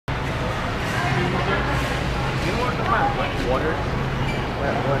water.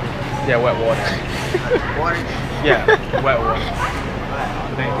 Wet water. Yeah, wet water. Water? Yeah, wet water.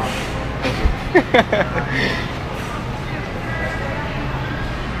 Thank you.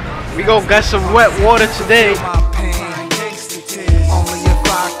 We gonna get some wet water today. Only if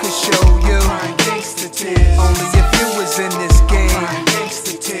I could show you. Only if you was in this game.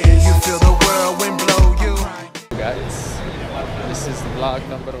 You feel the whirlwind blow you. Guys, this is vlog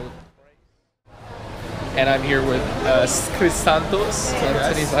number 3. And I'm here with Chris Santos and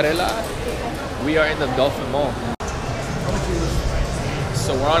Coachjvarela. We are in the Dolphin Mall.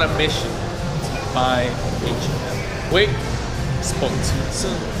 So we're on a mission to buy H&M. Wait, spoke too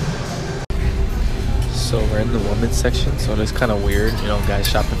soon. So we're in the women's section, so it's kind of weird, you know, guys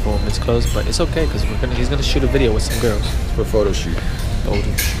shopping for women's clothes, but it's okay because he's gonna shoot a video with some girls for photo shoot.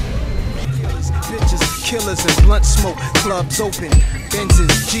 Bitches, killers, and blunt smoke. Clubs open,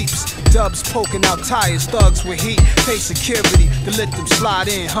 Benzes, Jeeps, dubs poking out tires. Thugs with heat, pay security to let them slide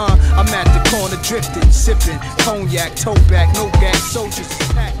in, huh? I'm at the corner drifting, sipping cognac, toe back, no gas, soldiers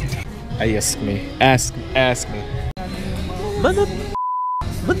packed. Ask me. Mother.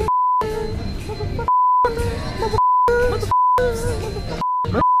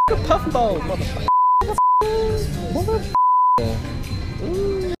 Puffball, motherfucker.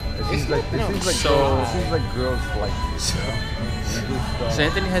 It seems like girls like this. So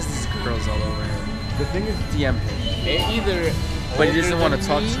Anthony has these girls all over him. The thing is, DM him. Either, but he doesn't want to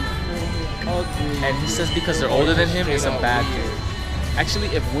talk to you. And he says because they're older than him, it's a bad thing. Actually,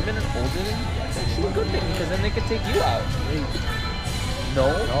 if women are older than him, it's actually a good thing because then they can take you out.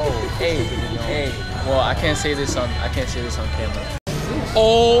 No. Hey. Well, I can't say this on camera.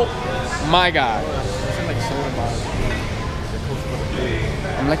 Oh my God.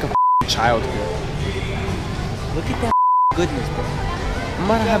 I'm like a child here. Look at that goodness, bro. I'm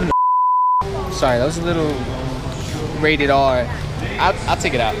about to have an. Sorry, that was a little rated R. I'll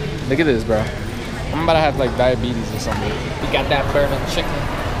take it out. Look at this, bro. I'm about to have like diabetes or something. We got that bourbon chicken.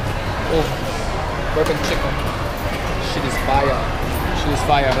 Oh, bourbon chicken. Shit is fire. Shit is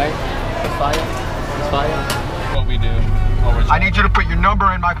fire, right? It's fire. It's fire. What we do. I need you to put your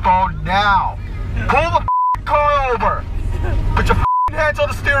number in my phone now. Pull the car over. Put your hands on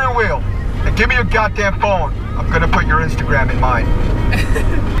the steering wheel. And give me your goddamn phone. I'm gonna put your Instagram in mine.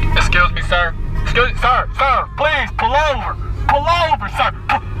 Excuse me, sir. Excuse me, sir, please, pull over. Pull over, sir.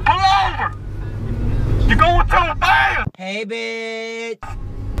 Pull over. You're going too fast. Hey, bitch.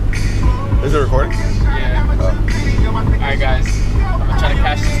 is it recording? Yeah. Alright, guys. I'm gonna try to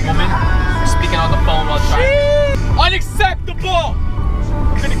catch this woman. We're speaking on the phone while trying. Unacceptable!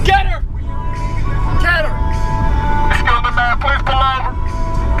 I'm gonna get her! Get her! Excuse me, man. Please pull over.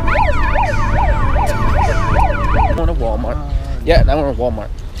 I'm going to Walmart. Yeah, now we're in Walmart.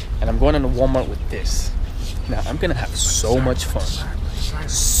 And I'm going into Walmart with this. Now, I'm gonna have so much fun.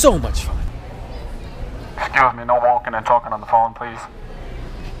 So much fun. Excuse me, no walking and talking on the phone, please.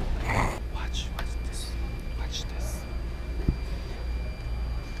 Watch this. Watch this.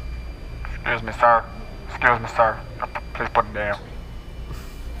 Excuse me, sir. Excuse me, sir. Please put it down.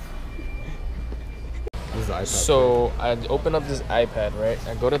 This is the iPad. So, I open up this iPad, right?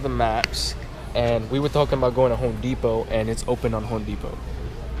 I go to the maps, and we were talking about going to Home Depot, and it's open on Home Depot.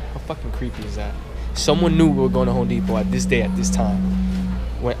 How fucking creepy is that? Someone knew we were going to Home Depot at this day, at this time,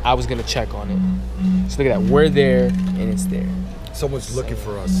 when I was gonna check on it. So look at that, we're there, and it's there. Someone's looking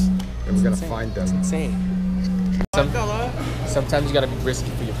for us, and we're gonna find them. It's insane. Sometimes you gotta be risky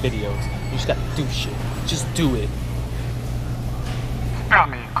for your videos. You just gotta do shit. Just do it. Excuse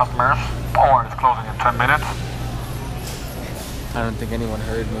me, customers. Walmart is closing in 10 minutes. I don't think anyone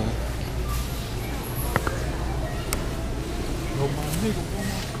heard me.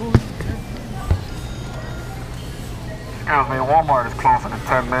 Excuse me, Walmart is closing in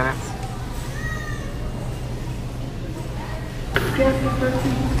 10 minutes.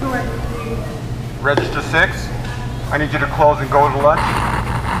 Register 6. I need you to close and go to lunch.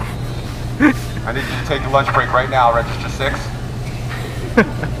 I need you to take a lunch break right now. Register 6.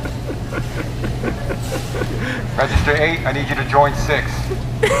 Register 8. I need you to join 6.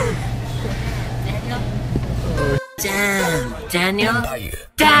 Damn, Daniel.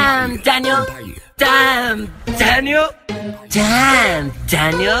 Damn, Daniel. Damn, Daniel. Damn,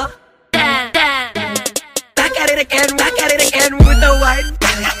 Daniel. Damn. Back at it again with the white.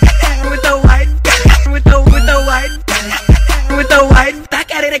 With the white. With the white. With the white. Back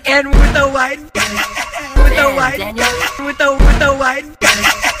at it again with the white. With the white. With the white.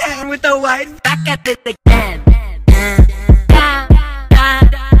 With the white. Back at it again.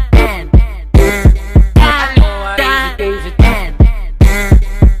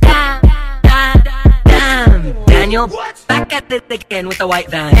 Daniel, back back at it again with the white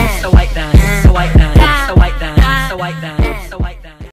van, the white van, the white van.